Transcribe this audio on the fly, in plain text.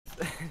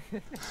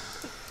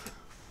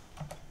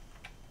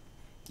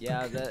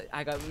Yeah,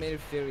 I got many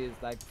theories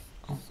like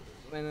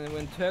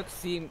when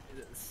Turks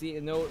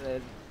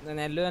when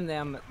I learn that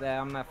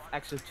I'm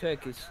actually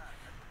Turkish,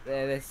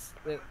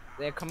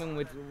 they're coming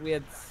with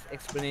weird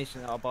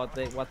explanation about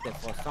what they're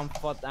for. Some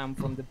thought I'm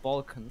from the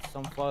Balkans,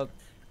 some thought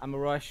I'm a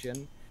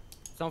Russian,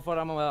 some thought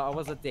I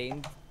was a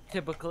Dane.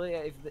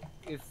 Typically,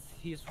 if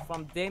he's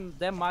from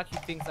Denmark, he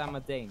thinks I'm a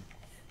Dane.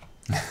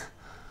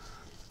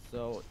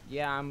 So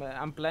yeah,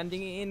 I'm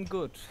blending in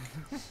good.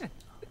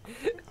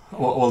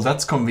 Well,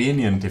 that's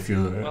convenient if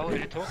you. Well,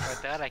 when you talk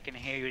like that, I can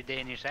hear your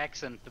Danish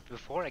accent, but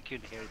before I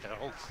couldn't hear it at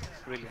all.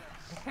 Brilliant.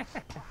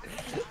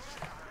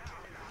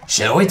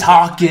 Shall we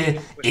talk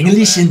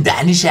English in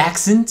Danish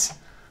accent?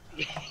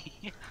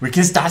 We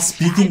can start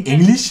speaking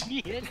English?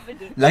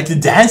 Like the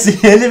dance in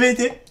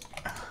elevator?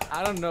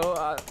 I don't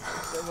know.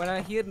 When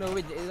I hear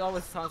Norwegian, it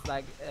always sounds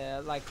like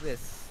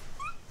this.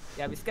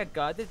 Ja, vi skal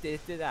gøre det,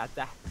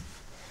 der.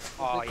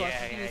 Oh,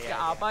 yeah. Vi skal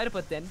arbejde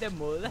på den der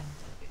måde.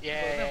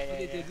 Yeah.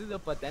 Det lyder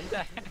på den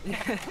der.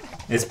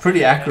 It's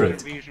pretty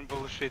accurate. Norwegian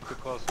bullshit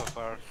because of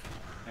our...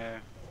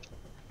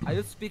 Are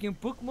you speaking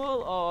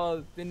bookmål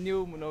or the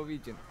new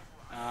Norwegian?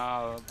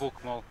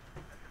 Bookmål.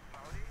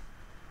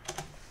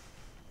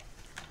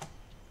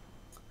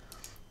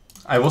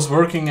 I was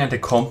working at a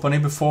company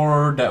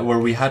before that where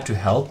we had to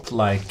help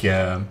like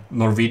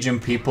Norwegian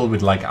people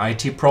with like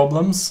IT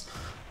problems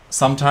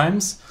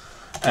sometimes,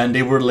 and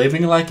they were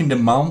living like in the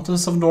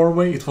mountains of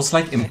Norway. It was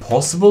like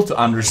impossible to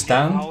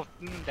understand.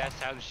 Mountain, that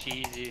sounds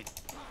cheesy.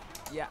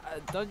 Yeah,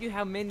 don't you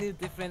have many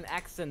different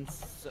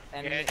accents?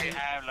 And Yeah,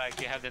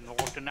 you have the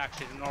northern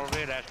accent in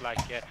Norway. That's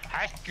like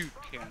Haskuk,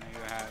 and you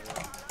have.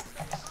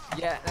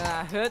 Yeah, and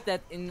I heard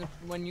that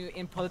when you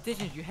in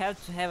politicians you have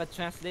to have a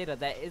translator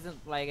that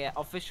isn't like an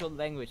official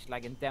language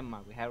like in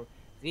Denmark. We have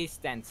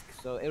rigsdansk,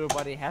 so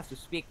everybody has to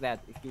speak that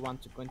if you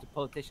want to go into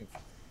politicians.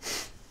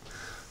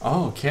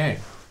 Oh, okay.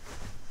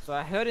 So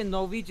I heard in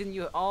Norwegian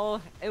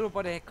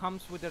everybody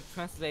comes with a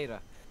translator.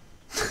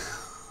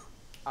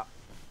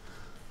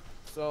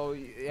 So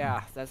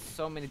yeah, there's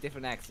so many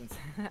different accents.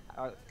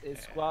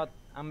 Squad,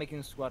 I'm making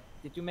a squad.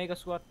 Did you make a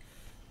squad?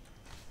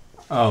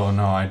 Oh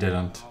no, I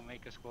didn't. I'll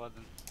make a squad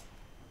then.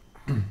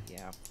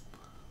 Yeah.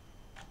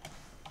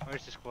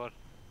 Where's the squad?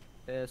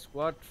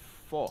 Squad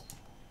 4.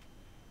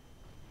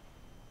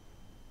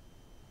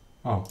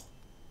 Oh,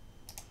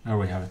 there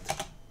we have it.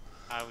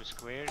 I was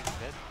square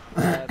instead.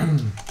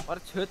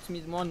 What hurts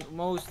me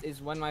most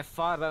is when my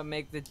father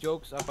make the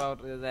jokes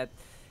about that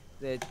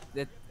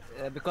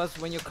because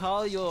when you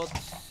call your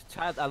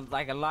child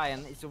like a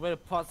lion, it's a very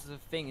positive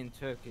thing in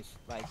Turkish.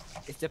 Like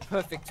it's the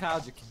perfect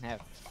child you can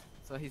have.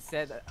 So he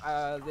said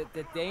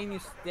the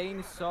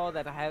Danish saw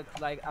that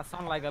I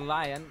sound like a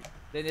lion,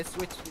 then they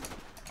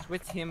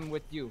switch him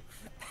with you.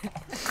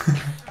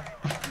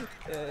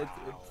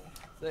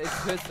 So it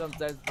hurts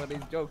sometimes, but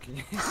he's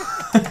joking.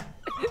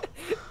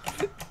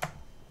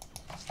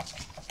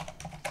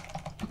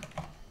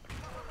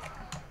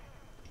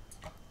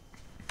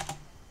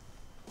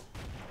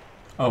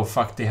 Oh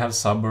fuck, they have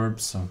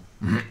suburbs, so...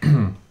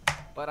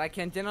 But I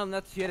can generally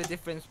not hear the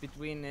difference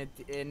between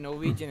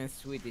Norwegian and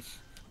Swedish.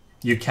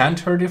 You can't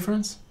hear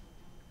difference?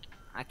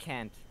 I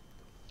can't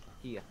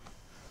hear.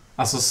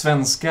 Alltså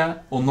svenska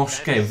och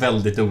norska är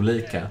väldigt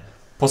olika.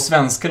 På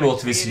svenska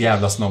låter vi så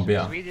jävla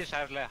snobbiga. Swedish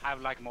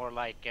have like more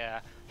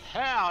like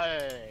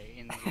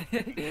in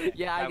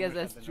Yeah, I guess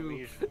that's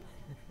true.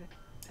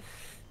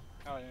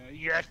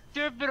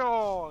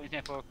 Jättebra!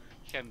 Istället för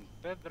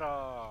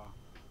kämpebra.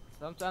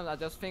 Sometimes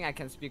I just think I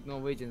can speak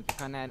Norwegian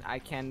because I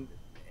can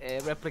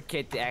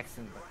replicate the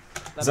accent.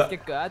 But So- vi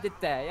ska göra det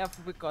där, ja,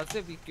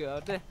 because vi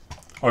gör det.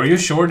 Are you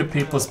sure the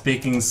people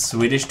speaking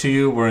Swedish to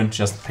you weren't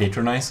just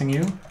patronizing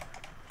you?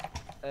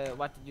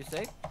 What did you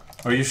say?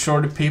 Are you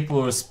sure the people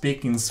who were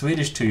speaking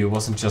Swedish to you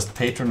wasn't just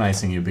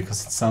patronizing you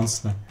because it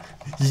sounds like...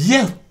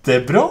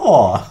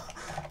 Jättebra!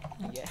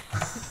 Yeah.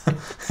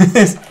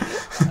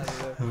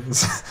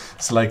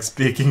 It's like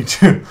speaking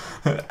to...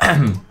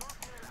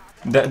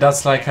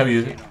 That's like how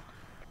you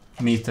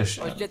meet a... Oh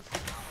shit.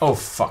 Oh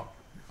fuck.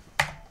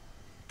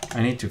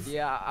 I need to...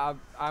 Yeah,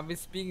 I've been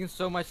speaking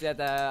so much that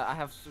I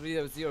have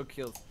zero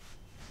kills.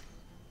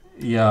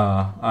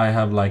 Yeah, I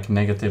have like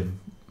negative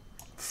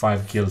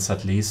 5 kills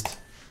at least.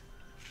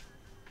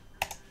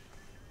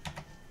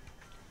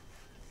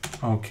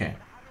 Okay.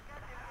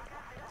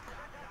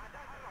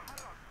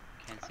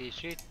 Can't see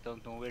shit,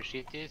 don't know where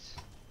shit is.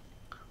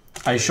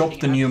 I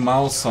shopped the new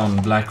mouse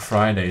on Black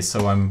Friday,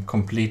 so I'm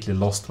completely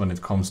lost when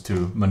it comes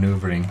to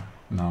maneuvering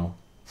now.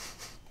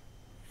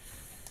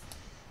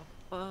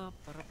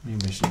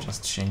 Maybe I should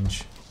just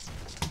change.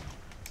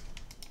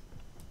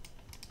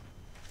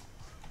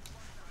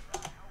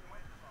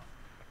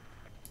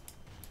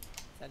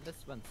 Sälja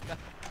svenska.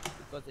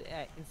 Because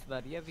i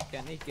Sverige vi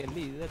kan inte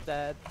lida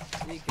där.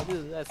 Vi kan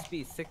lida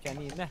spisa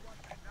kaniner.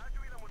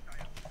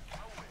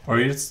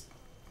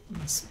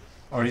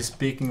 Are you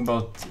speaking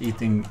about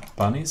eating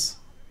bunnies?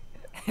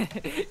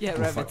 Yeah,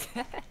 Oh, rabbit.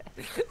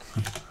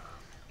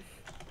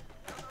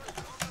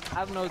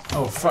 I don't know.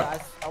 Oh,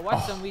 fuck. I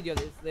watched some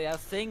videos. They are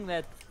saying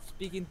that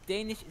speaking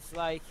Danish is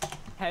like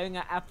having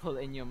an apple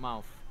in your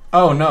mouth.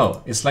 Oh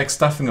no, it's like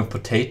stuffing a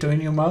potato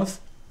in your mouth.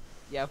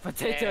 Yeah,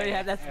 potato.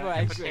 Yeah, that's more a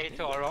accurate.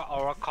 potato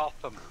or a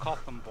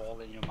cotton ball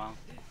in your mouth.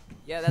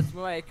 Yeah, that's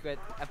more accurate.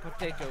 A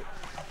potato.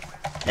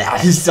 Ja,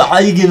 det sa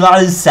ikke,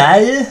 hvad det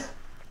sagde.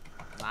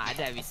 Nej,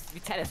 det er, vi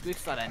tager det sgu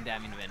ikke sådan der,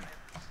 min ven.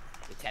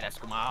 Vi tager det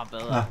sgu meget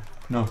bedre. Ah,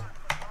 no.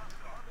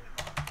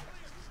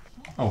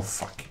 Oh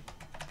fuck.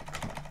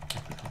 Come on,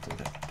 get me out of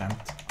there, damn it.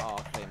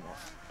 Claymore.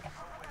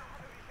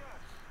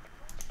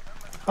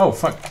 Oh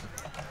fuck.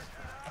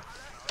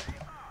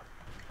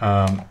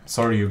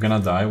 Sorry, you're gonna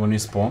die when you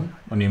spawn,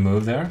 when you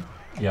move there.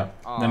 Yeah.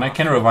 Then I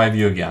can revive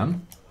you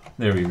again.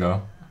 There you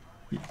go.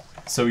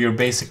 So you're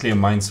basically a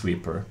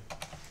minesweeper.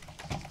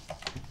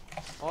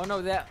 Oh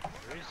no, there.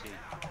 Where is he?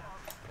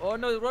 Oh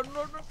no, run.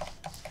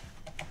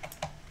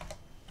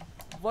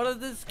 What is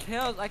this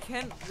chaos? I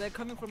can't. They're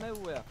coming from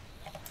everywhere.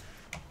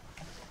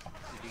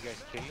 Did you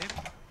guys kill him?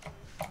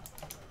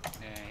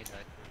 Yeah, he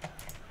died.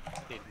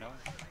 Didn't know.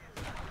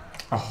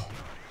 Oh.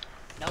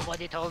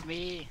 Nobody told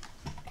me.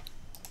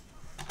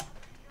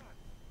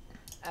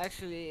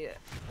 Actually,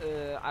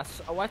 I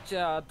watched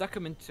a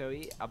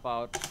documentary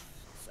about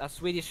a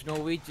Swedish,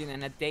 Norwegian,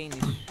 and a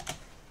Danish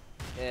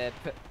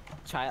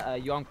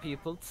young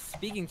people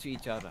speaking to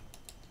each other.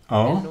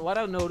 Oh. And what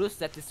I noticed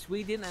that the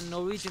Sweden and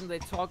Norwegian, they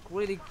talk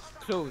really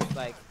close.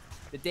 Like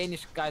the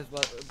Danish guys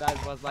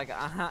was like,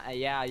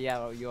 yeah,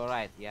 you're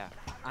right, yeah,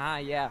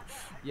 yeah.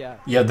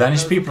 Yeah,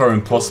 Danish Those people are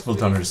impossible to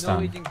Swedish, understand.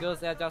 Norwegian girls,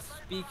 they're just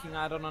speaking.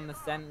 I don't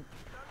understand.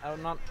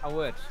 Not a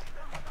word.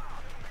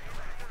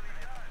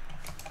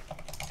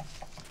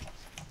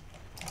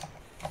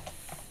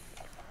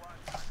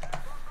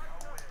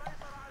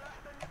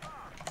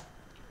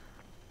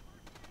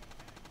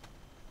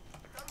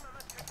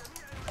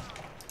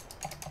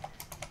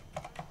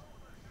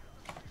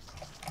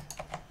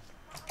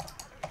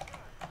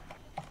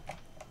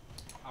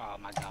 Oh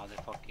my god,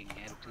 the fucking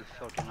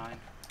M249.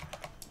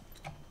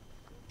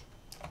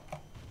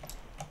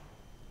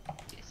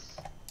 Yes.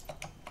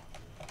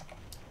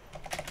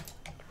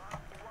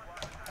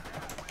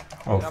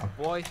 Oh, Yeah, fuck.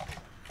 boy.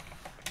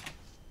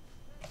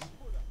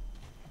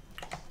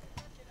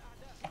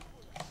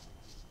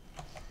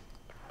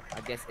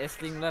 I guess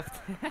Esling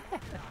left.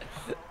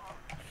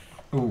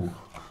 Ooh.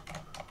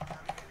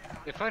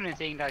 The funny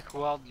thing that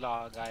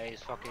Koala guy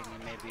is fucking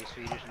maybe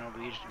Swedish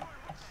Norwegian.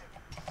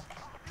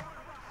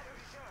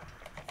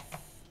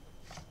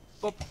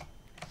 Boop.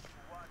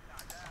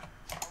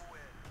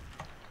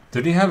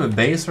 Do they have a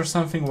base or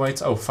something? Why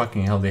it's... Oh,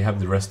 fucking hell, they have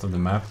the rest of the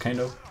map, kind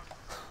of.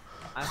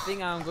 I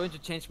think I'm going to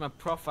change my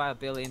profile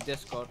bill in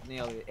Discord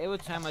nearly. Every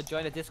time I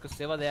join a Discord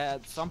server, there are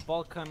some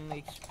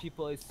Balkan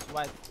people is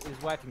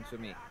writing to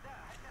me.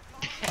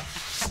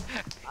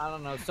 I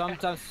don't know,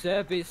 sometimes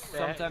Serbians,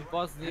 sometimes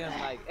Bosnian,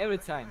 like every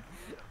time.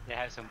 They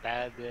have some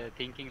bad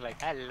thinking like,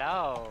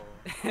 hello.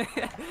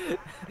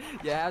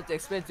 Yeah, I have to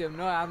explain to him,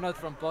 no, I'm not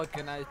from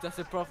Balkan, it's just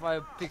a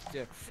profile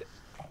picture.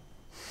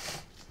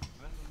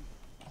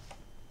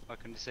 What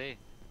can you say?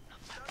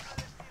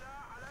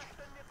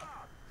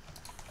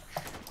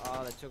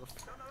 Oh, they took a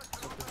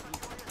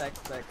back.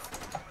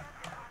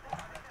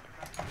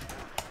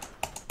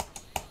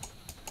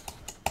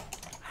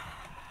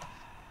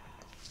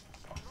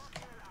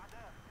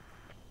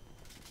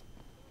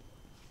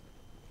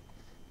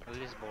 Well,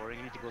 it is boring,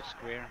 you need to go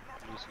square.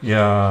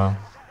 Yeah.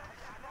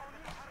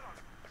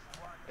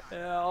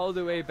 All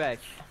the way back.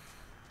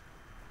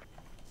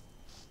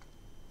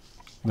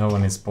 No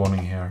one is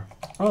spawning here.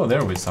 Oh,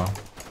 there we saw.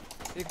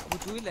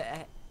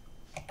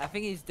 I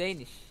think he's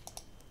Danish.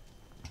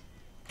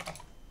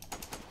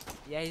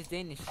 Ja, he's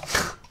Danish.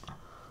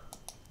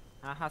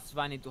 Haha,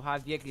 Shvanni, du har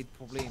virkelig et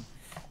problem.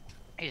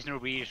 He's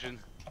Norwegian.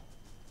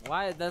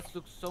 Why that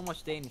looks so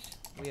much Danish?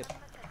 Weird.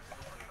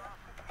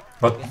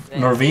 But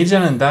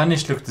Norwegian and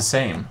Danish look the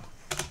same.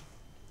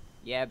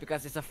 Yeah,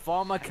 because it's a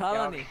former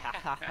colony.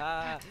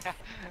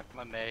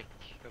 Man, nej.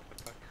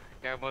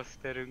 Jag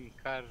måste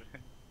runkar.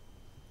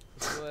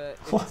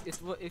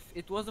 If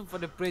it wasn't for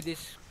the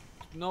British,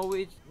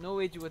 Norway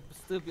would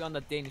still be under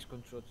Danish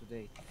control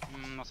today.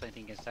 Not saying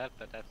anything against that,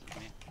 but that's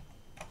me.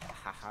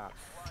 Haha.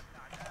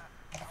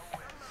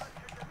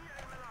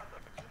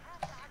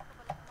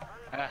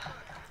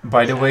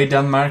 By the way,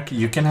 Denmark,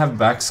 you can have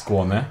back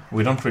Skåne.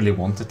 We don't really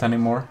want it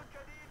anymore.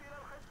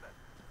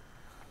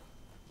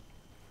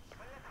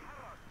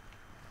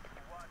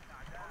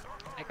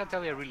 I can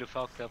tell you a really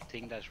fucked up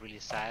thing that's really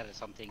sad and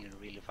something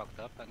really fucked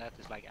up, and that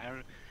is like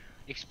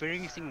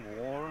experiencing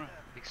war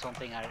is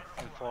something I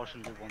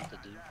unfortunately want to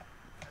do,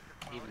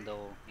 even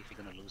though if you're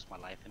gonna lose my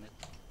life in it.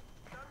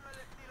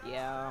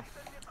 Yeah,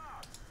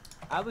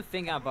 I was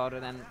thinking about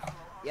it, and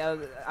yeah,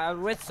 I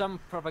read some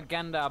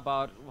propaganda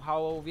about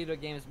how video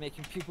games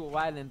making people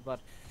violent, but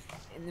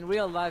in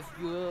real life,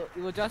 you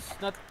were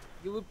just not.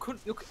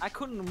 I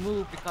couldn't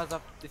move because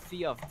of the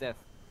fear of death,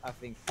 I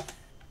think.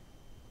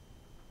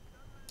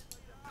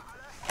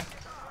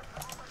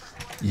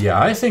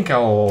 Yeah, I think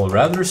I'll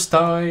rather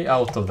stay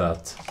out of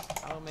that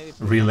Or maybe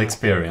real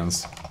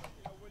experience.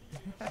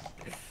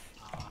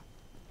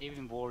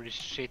 Even war is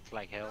shit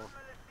like hell.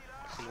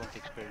 Still want to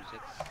experience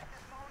it.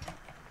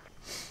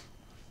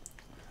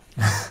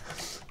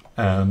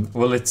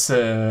 Well, it's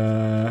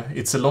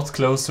a lot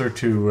closer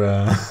to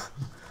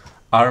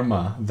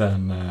Arma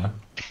than.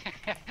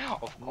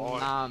 Of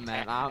course. Nah,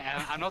 man.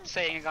 I'm not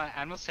saying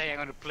I'm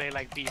gonna play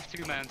like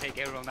BF2 man and take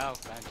everyone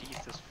out, man.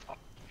 Jesus fuck.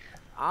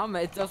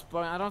 It's just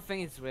boring. I don't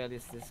think it's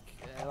realistic.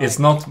 It's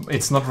not.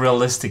 It's not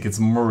realistic. It's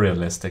more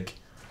realistic.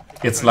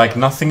 It's like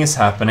nothing is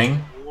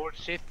happening. War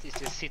shit is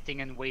just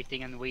sitting and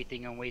waiting and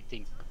waiting and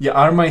waiting. Yeah,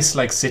 Arma is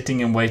like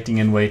sitting and waiting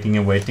and waiting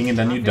and waiting, and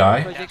then you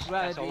die.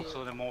 That's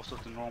also the most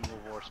of the normal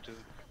wars too.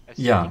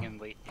 Yeah. Sitting and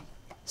waiting.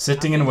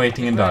 Sitting and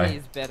waiting and die.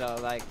 Is better,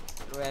 like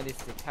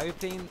realistic. Have you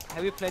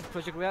played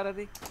Project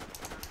Reality?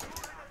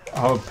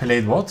 Oh,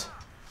 played what?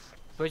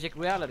 Project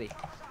Reality.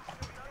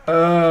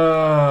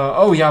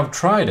 Oh yeah, I've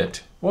tried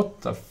it.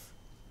 What the?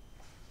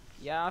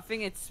 Yeah, I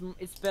think it's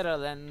better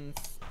than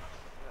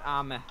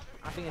Arma.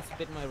 I think it's a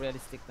bit more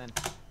realistic than.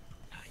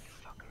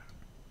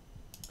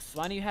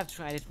 Shvanni, you have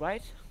tried it,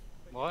 right?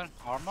 What?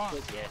 Arma?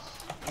 Yes.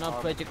 No,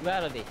 Arma. Project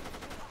Reality.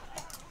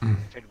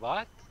 Tried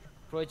what?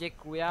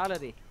 Project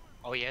Reality.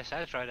 Oh yes,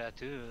 I tried that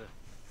too.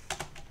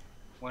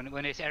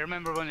 I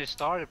remember when they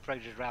started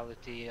Project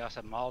Reality as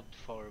a mod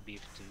for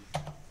BF2.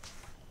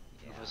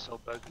 It was so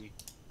buggy.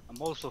 And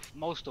most of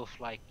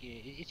like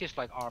it's just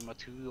like Arma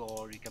 2,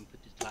 or you can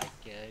put it like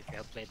if you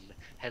have played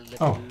Hell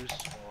Let Loose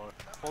or.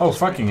 Oh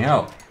fucking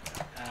hell!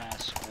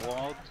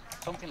 Squad,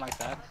 something like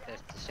that.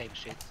 That's the same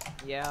shit.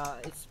 Yeah,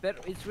 it's better.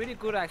 It's really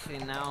good actually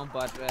now,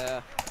 but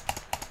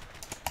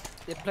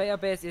the player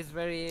base is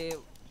very.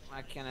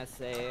 What can I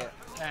say?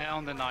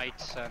 On the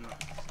nights and.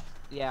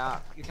 Yeah,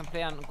 you can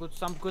play on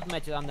some good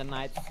matches on the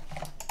night.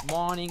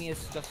 Morning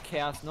is just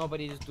chaos.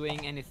 Nobody is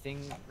doing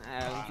anything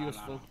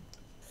useful. No.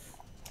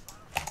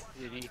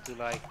 You need to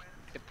like.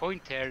 The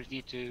point here is you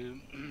need to.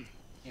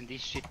 In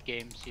these shit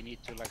games, you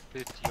need to like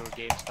put your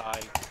game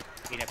style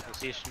in a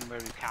position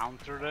where you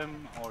counter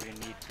them, or you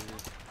need to.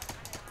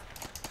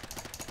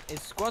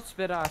 It's squad's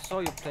better. I saw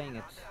you playing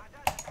it.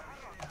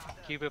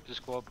 Keep up the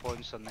squad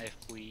points on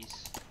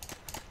FPs,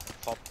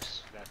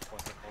 FOPs. That's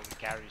what they call the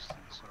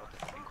garrisons. What they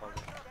fucking call it.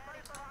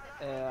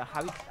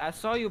 I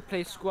saw you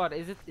play squad.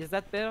 Is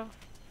that better?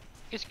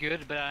 It's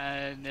good,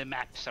 but the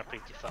maps are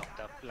pretty fucked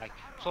up. Like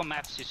some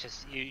maps,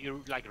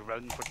 you like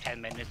run for 10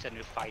 minutes and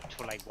you fight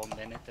for like 1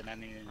 minute, and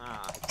then you.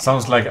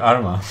 Sounds like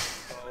Arma.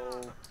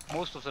 So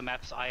most of the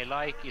maps I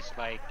like is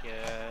like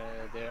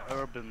the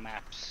urban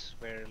maps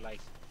where like.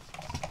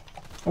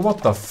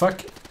 What the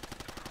fuck?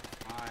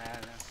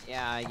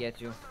 Yeah, I get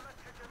you.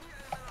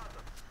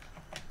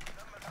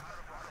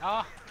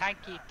 Oh,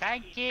 tanky!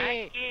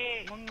 Tanky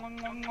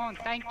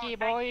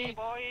boy!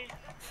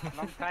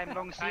 Long time,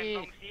 long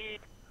see.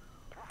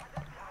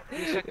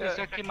 You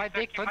sucking my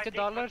dick,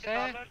 $20,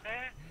 eh?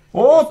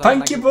 Oh,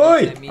 thank you,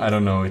 boy! I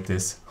don't know what it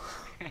is.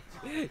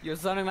 You're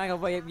sounding like a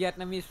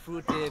Vietnamese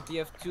through the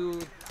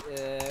BF2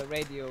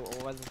 radio,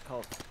 or what's it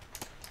called?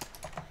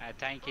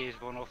 Tanky is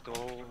one of the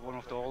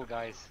old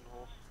guys.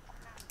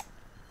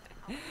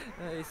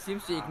 He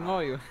seems to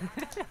ignore you.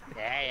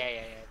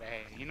 Yeah.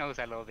 He knows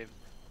I love him,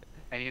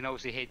 and he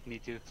knows he hates me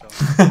too. So.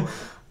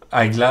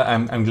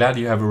 I'm glad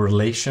you have a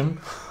relation.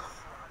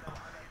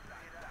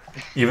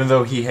 Even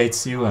though he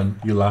hates you and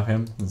you love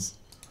him.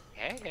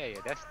 Yeah.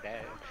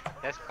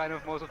 That's kind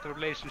of most of the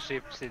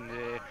relationships in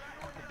the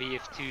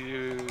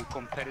BF2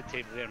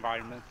 competitive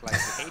environment. Like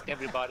you hate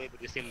everybody,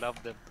 but you still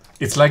love them.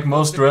 It's like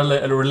most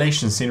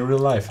relations in real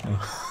life.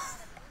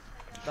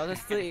 Does it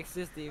still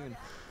exist even?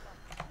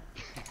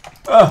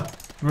 Ah,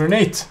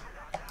 grenade!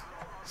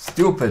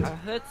 Stupid. I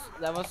heard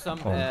there was some.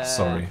 Oh,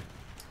 sorry.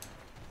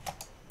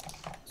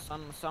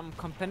 Some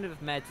competitive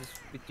matches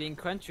between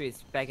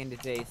countries back in the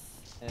days.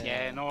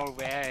 Yeah,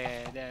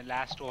 Norway. The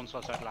last ones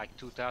was at like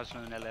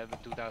 2011,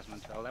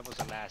 2012. That was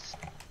the last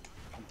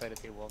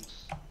competitive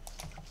ones.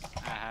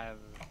 I have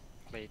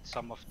played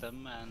some of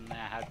them, and I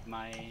had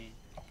my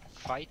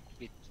fight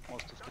with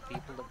most of the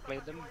people that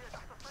played them.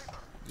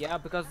 Yeah,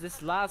 because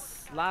this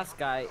last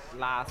guy,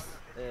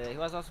 he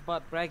was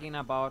also bragging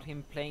about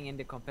him playing in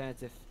the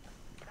competitive.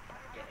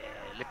 Yeah,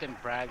 let them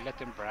brag.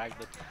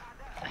 But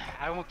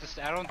I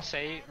don't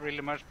say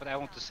really much, but I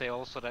want to say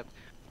also that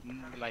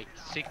like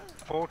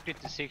 40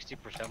 to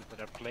 60%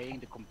 that are playing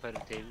the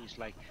competitive is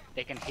like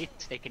they can hit,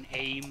 they can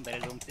aim, but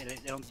they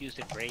don't use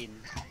their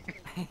brain.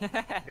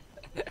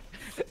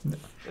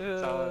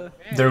 So,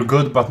 yeah. They're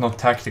good but not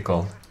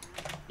tactical.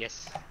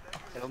 Yes,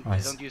 they don't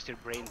use their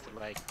brain to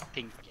like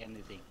think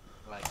anything.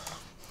 Like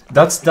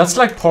that's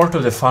like part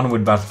of the fun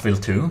with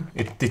Battlefield 2.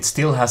 It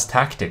still has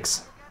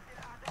tactics.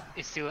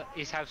 It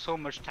has so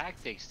much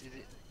tactics.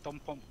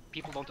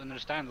 People don't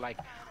understand. Like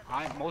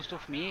most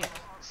of me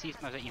sees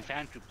me as an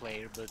infantry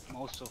player, but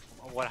most of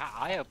what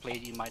I have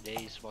played in my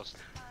days was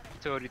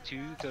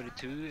 32,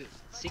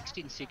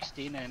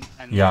 16, and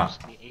yeah.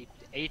 mostly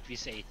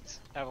 8v8.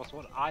 That was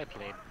what I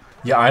played.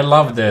 Yeah, I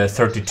love the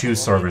 32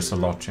 servers a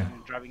lot. Yeah.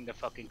 Driving the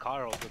fucking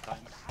car all the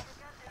time.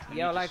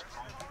 Yeah, like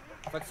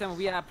for example,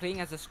 we are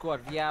playing as a squad.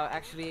 We are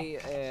actually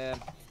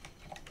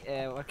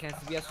what can I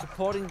say? We are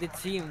supporting the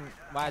team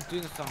while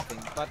doing something.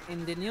 But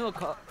in the newer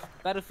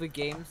Battlefield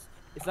games,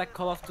 it's like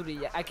Call of Duty.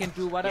 I can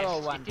do whatever I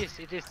Yes, want.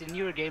 it is. The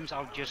newer games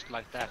are just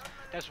like that.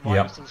 That's why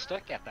Yeah. I'm still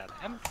stuck at that.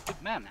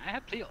 But man, I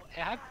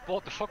have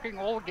bought the fucking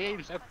all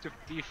games up to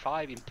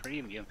D5 in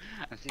premium.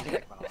 And still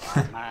like,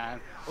 oh man,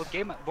 what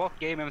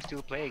game am I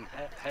still playing?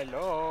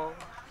 Hello.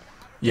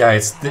 Yeah,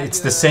 it's Have it's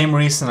you, the same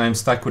reason I'm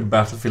stuck with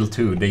Battlefield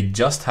 2. They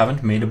just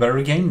haven't made a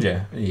better game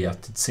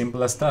yet. It's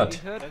simple as Have you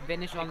that. heard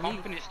Vanish The Unleashed?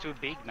 company is too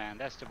big, man.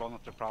 That's one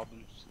of the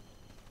problems.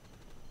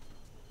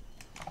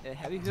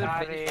 Have you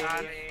heard Vanish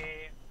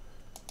Unleashed?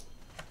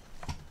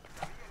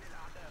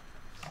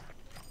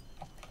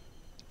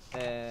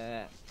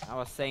 I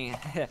was saying,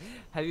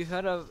 have you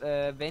heard of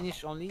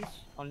Vanish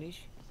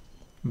Unleash?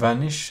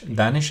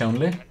 Danish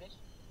only?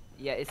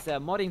 Yeah, it's a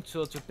modding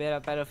tool to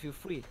Battlefield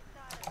 3.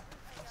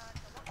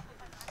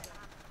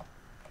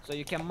 So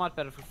you can mod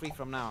Battlefield 3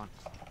 from now on.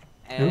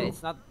 Ooh.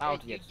 It's not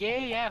out yet.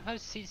 Yeah,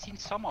 I've seen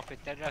some of it.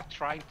 They're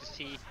trying to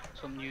see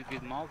some new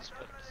good mods,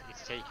 but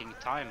it's taking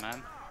time,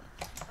 man.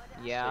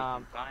 Yeah,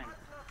 It's taking time.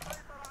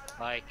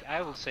 Like,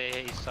 I will say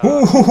it's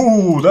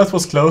Ooh, that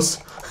was close.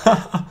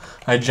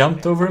 I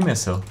jumped over a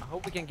missile. I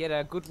hope we can get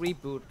a good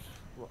reboot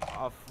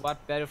of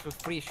what Battlefield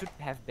 3 should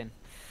have been.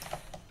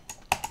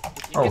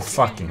 Oh,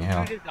 fucking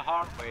hell. You did it the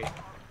hard way.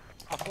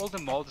 Of all the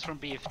mods from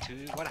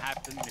BF2, what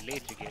happened in the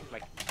later games,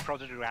 like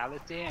Project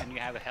Reality, and you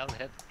have a Hell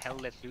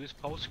Let Loose,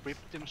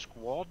 Postscriptum,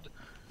 Squad.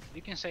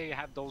 You can say you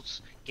have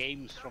those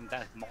games from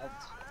that mod.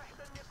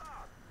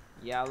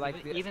 Yeah,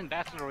 like Even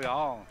Battle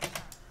Royale,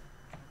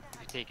 if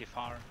you take it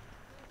far.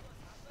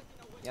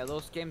 yeah,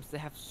 those games they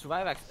have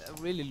survived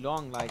really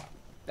long. Like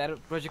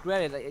Project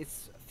Reality, like,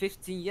 it's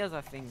 15 years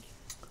I think.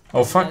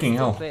 Oh, And there's fucking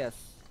still hell. Players.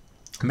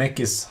 Mech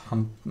is...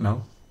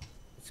 no.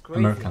 It's crazy.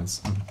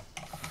 Americans.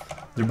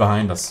 They're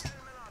behind us.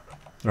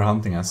 They're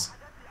hunting us.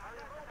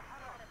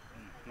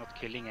 Not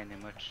killing any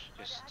much,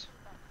 just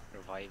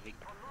reviving.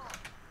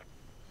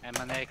 And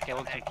Manek, I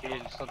want some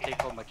kills, don't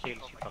take all my kills,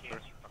 you fucker.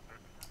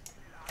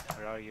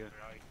 Where are you?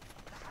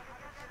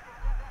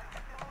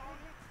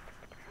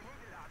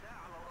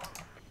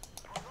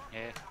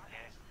 Yeah.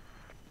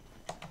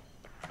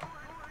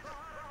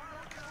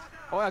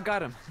 Oh, I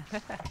got him.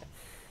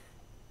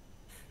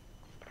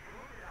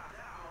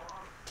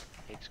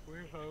 Take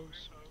square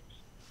house.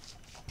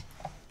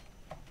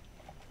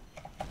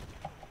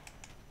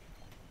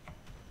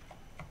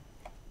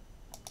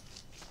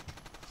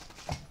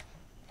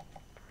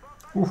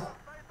 Ooh.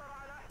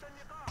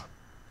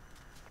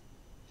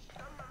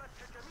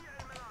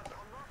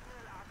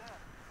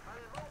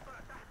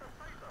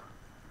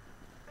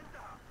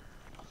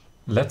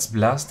 Let's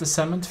blast the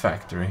cement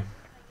factory.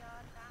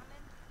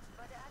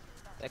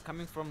 They're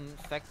coming from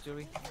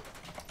factory.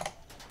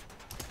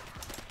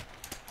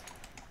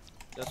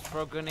 Just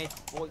throw a grenade,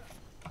 boy.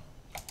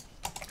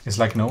 It's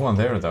like no one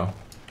there though.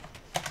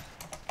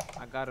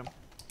 I got him.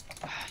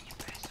 You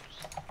bastards.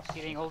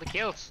 Stealing all the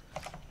kills.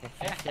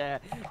 Yeah,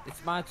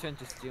 it's my turn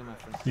to steal, my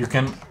friend. You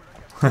can...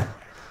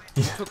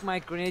 You took my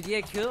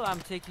grenadier kill, I'm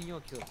taking your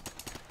kill.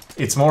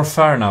 It's more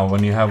fair now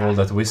when you have all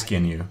that whiskey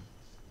in you.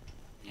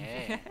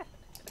 Yeah.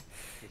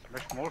 It's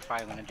much more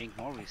fun when I drink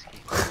more whiskey.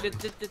 Shit.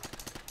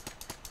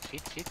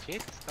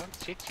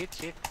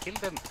 Shit. Kill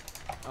them.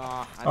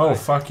 I Oh, died.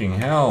 fucking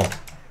hell.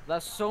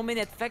 There's so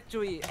many at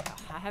factory.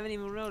 I haven't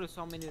even noticed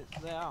how many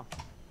there are.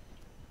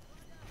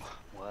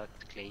 What?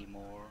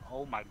 Claymore.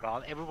 Oh my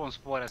god, everyone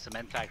spawned a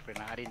cement factory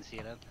now. I didn't see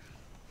that.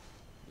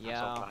 I'm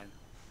so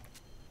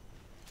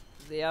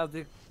Yeah,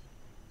 blind.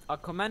 our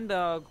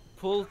commander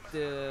pulled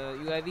the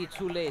UAV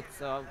too late,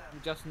 so we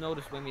just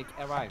noticed when we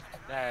arrived.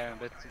 Yeah,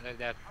 but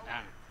that.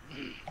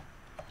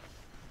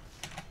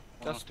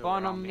 Just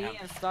spawn on me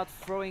and start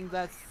throwing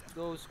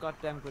those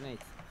goddamn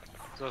grenades.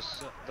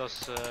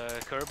 Those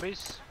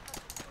Kirby's.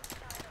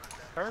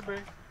 Kirby.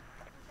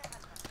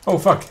 Oh,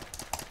 fuck.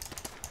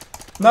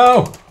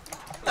 No!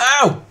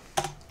 No!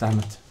 Damn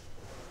it.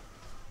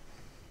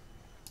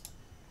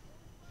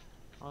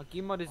 Oh,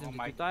 Gmodism, Oh did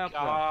my you die up there?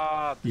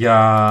 god.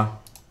 Yeah.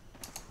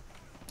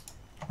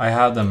 I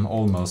had them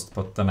almost,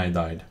 but then I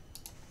died.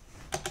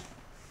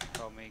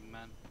 Coming,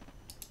 man.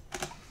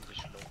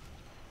 Just low.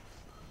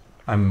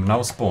 I'm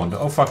now spawned.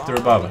 Oh fuck, they're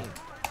above.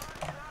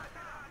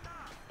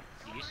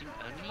 You using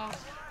unlock?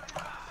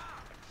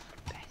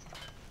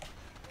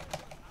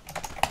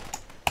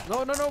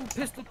 No,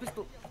 pistol.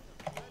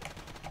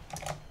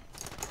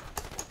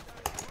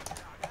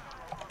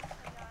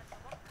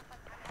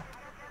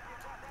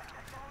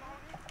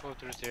 Go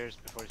to the stairs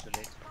before it's too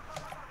late.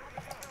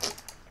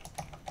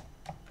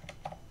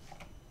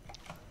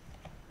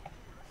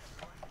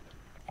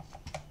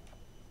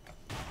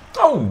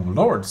 Oh,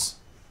 lords.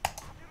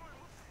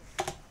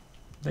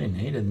 They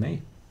needed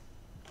me.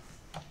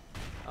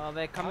 Oh,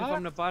 they're coming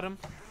from the bottom.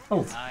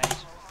 Oh,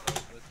 Nice.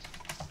 Good.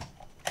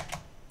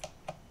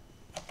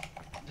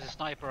 There's a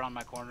sniper on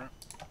my corner.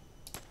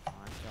 Nice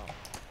job.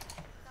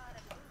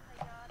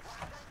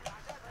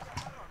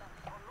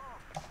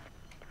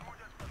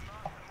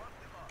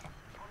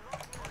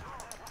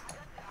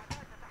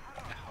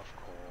 Of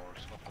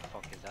course. What the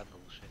fuck is that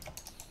bullshit?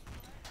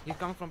 He's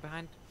coming from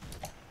behind.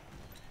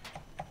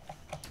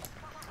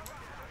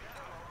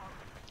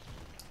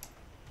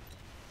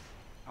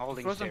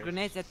 Holding Throw some stairs.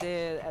 grenades at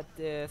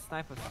the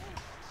snipers.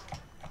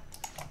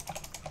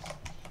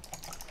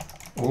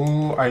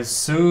 Oh, I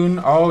soon.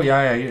 Oh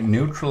yeah, you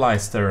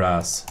neutralized their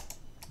ass.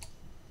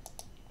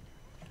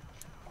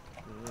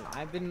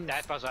 I've been.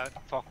 That was a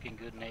fucking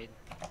good nade.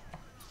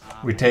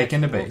 We're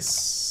taking the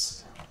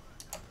base.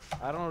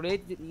 I don't know.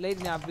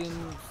 Lately,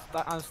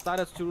 I've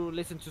started to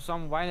listen to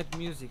some violent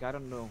music. I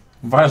don't know.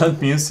 Violent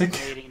music.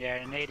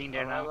 Nading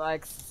there now.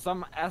 Like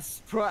some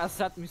pro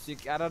Assad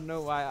music. I don't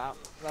know why.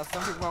 There's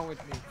something wrong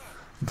with me.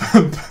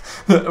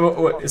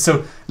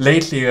 So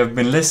lately you have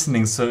been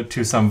listening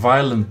to some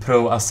violent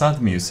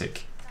pro-Assad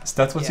music. Is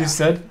that what you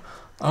said?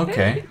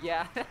 Okay.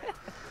 Yeah.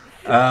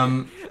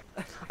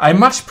 I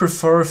much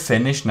prefer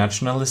Finnish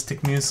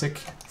nationalistic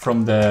music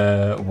from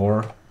the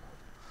war.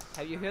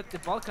 Have you heard the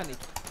Balkanic?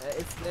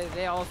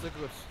 They're also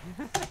good.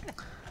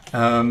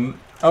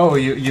 Oh,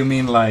 you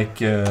mean like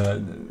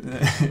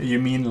you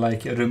mean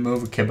like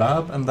remove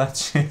kebab and that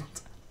shit?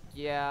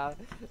 Yeah,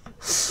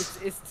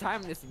 it's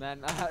timeless,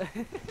 man.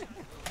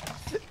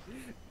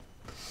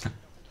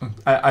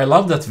 I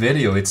love that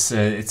video.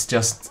 It's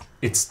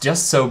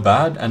just so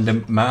bad, and the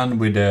man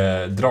with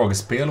the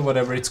dragspel,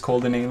 whatever it's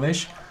called in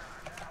English,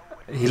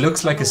 he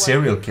looks like a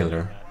serial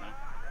killer.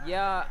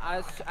 Yeah,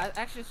 I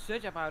actually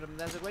searched about him.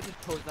 There's a Reddit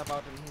post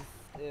about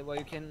him, where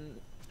you can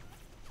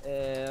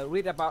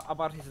read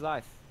about his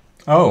life.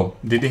 Oh,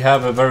 did he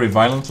have a very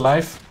violent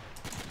life?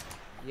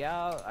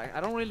 Yeah, I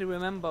don't really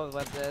remember,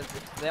 but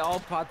they all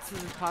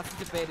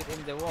participated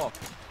in the war,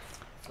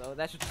 so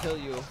that should tell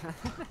you.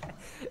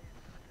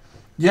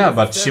 Yeah,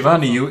 but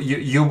Shvanni,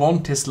 you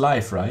want his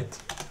life, right?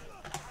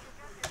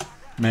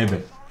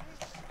 Maybe.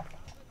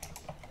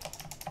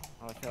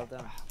 Oh, I fell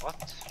down. What?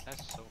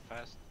 That's so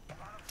fast.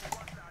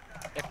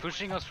 They're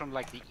pushing us from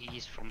like the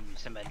east from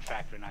cement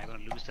factory, and I'm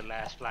gonna lose the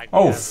last flag.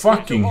 Oh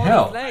fucking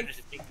hell! The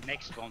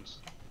next ones.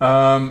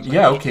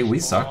 Yeah, okay, we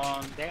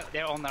suck.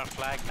 They're on our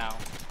flag now.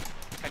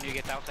 Can you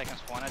get out so I can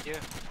spawn at you?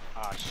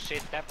 Ah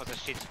shit, that was a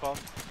shit spawn.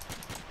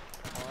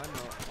 Oh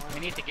no. We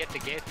need to get the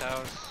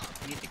gatehouse.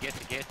 We need to get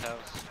the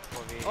gatehouse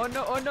before we... Oh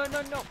no, oh no,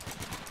 no, no!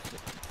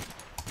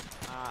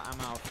 I'm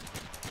out.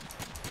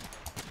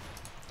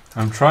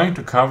 I'm trying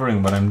to cover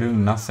him, but I'm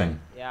doing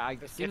nothing. Yeah,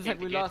 it seems Get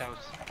like we the lost.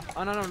 gatehouse.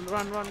 Oh no, no,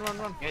 run, run, run,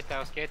 run.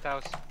 Gatehouse,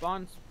 gatehouse.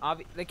 Spawns.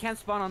 They can't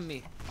spawn on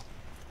me.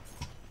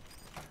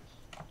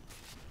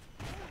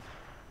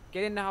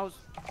 Get in the house.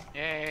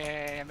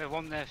 Yeah, we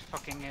won the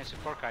fucking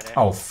support guy there.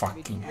 Oh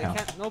fucking hell.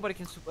 Nobody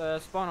can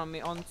spawn on me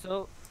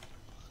until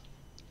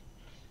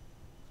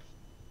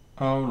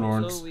Oh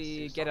until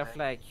we get a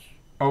flag.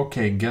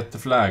 Okay, get the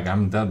flag.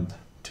 I'm dead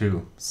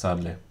too,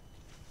 sadly.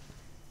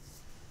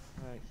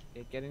 Right,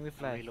 getting the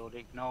flag.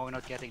 Reloading. No, we're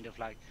not getting the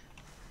flag.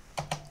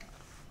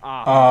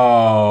 Ah.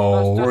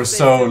 Oh, Just we're stay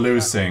so still,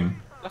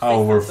 losing. Just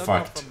Oh, stay we're still, don't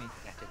go fucked. from me.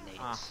 Get the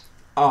nades.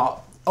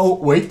 Oh,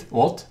 wait,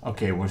 what?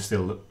 Okay, we're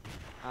still...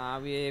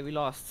 We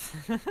lost.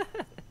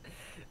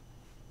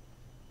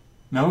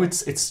 No,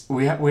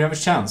 we have a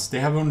chance. They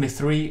have only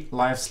 3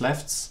 lives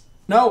left.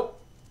 No!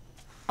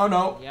 Oh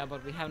no! Yeah,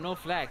 but we have no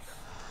flags.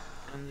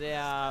 And they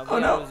are... Oh,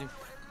 we no. are losing.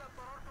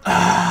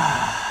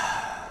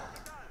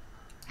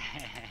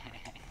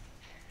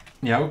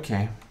 Yeah,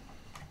 okay.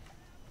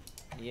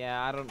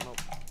 Yeah, I don't know.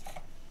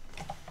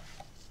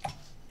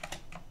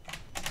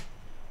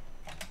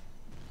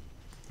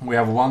 We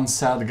have 1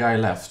 sad guy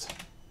left.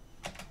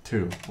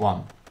 2,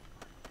 1.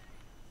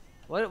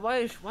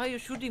 Why are you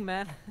shooting,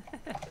 man?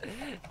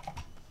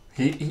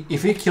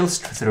 If he kills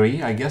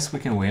 3, I guess we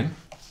can win.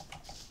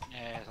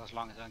 Yes, as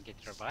long as I don't get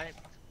revived.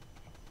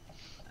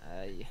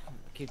 Yeah,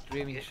 keep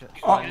dreaming.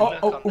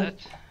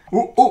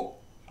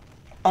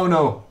 Oh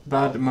no,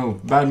 bad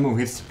move, bad move.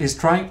 He's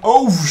trying.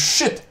 Oh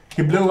shit!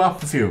 He blew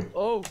up a few.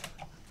 Oh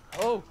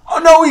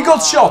No, he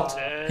got shot!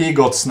 He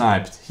got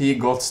sniped. He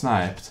got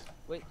sniped.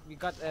 wait, we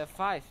got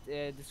 5.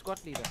 The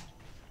squad leader.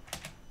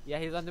 Yeah,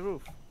 he's on the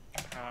roof.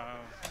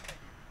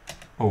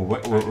 Oh,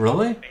 wait,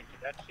 really?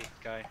 That shit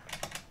guy.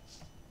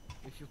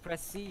 If you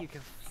press C, you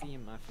can see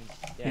him. I think.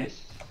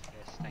 Yes,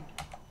 yes, thank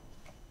you.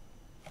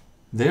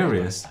 There he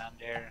is. And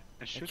there.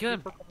 And shoot kill him.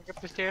 people coming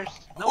up the stairs.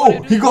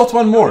 Oh, he got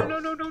one more.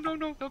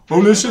 No.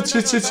 Holy shit,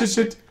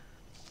 shit.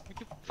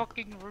 You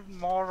fucking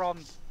moron.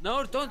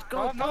 No, don't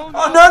go. Oh, no.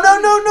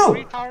 Oh, no.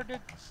 Retarded.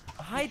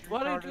 Hide.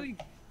 What are you doing?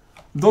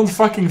 Don't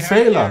fucking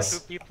fail There are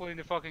us. 2 people in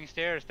the fucking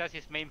stairs. That's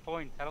his main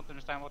point. I don't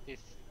understand what this...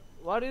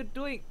 What are you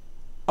doing?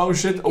 Oh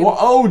shit.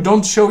 Oh,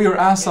 don't show your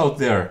ass out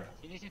there.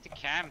 You just need to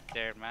camp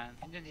there, man.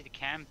 You just need to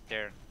camp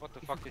there. What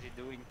the fuck is he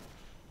doing?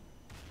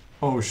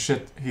 Oh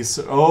shit.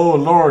 Oh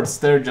lords,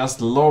 they're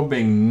just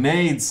lobbing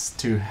nades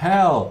to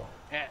hell.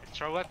 Yeah,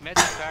 throw out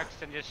medic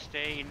packs and just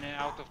stay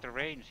out of the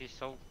range. He's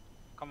so...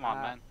 Come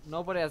on, man.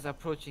 Nobody is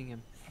approaching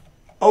him.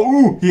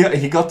 Oh,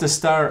 he got the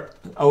star.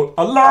 Oh,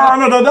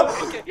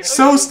 no.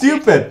 So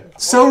stupid.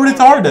 So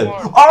retarded.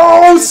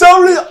 Oh,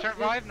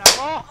 Survive now.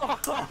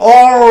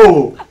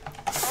 Oh,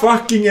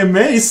 fucking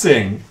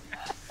amazing.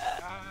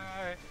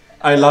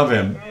 I love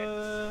him.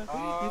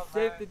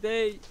 the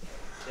day.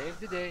 Save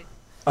the day.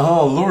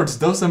 Oh lords,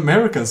 those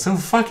Americans so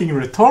fucking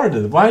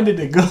retarded. Why did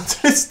they go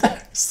to the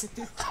stairs?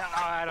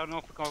 I don't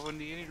know because when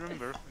you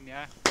remember,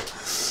 yeah, the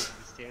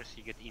stairs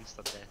you get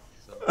instant death.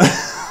 So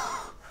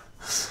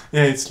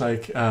Yeah, it's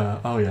like,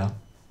 oh yeah.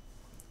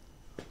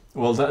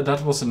 Well,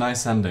 that was a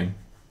nice ending.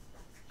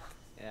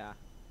 Yeah.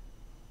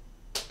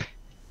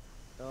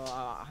 So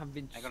I have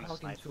been I'm gonna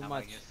talking snipe too now, I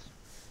much. guess.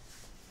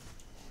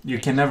 You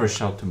can never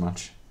shout too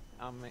much.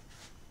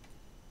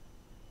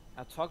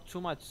 I talk too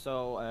much,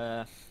 so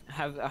I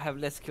have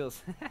less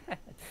kills.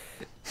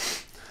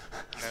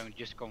 I'm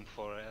just going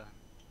for.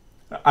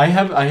 I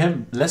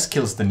have less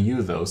kills than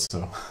you though,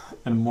 so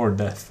and more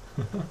death.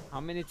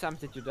 How many times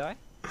did you die?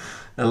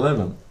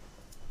 11.